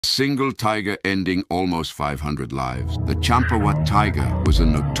Single tiger ending almost 500 lives. The Champawat tiger was a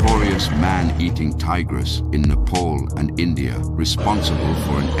notorious man-eating tigress in Nepal and India, responsible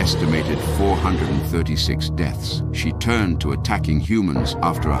for an estimated 436 deaths. She turned to attacking humans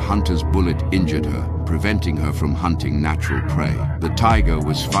after a hunter's bullet injured her, preventing her from hunting natural prey. The tiger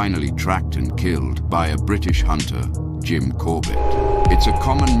was finally tracked and killed by a British hunter, Jim Corbett. It's a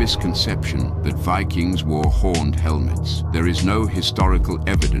common misconception that Vikings wore horned helmets. There is no historical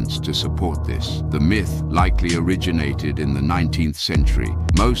evidence to support this. The myth likely originated in the 19th century.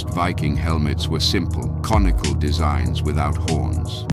 Most Viking helmets were simple, conical designs without horns.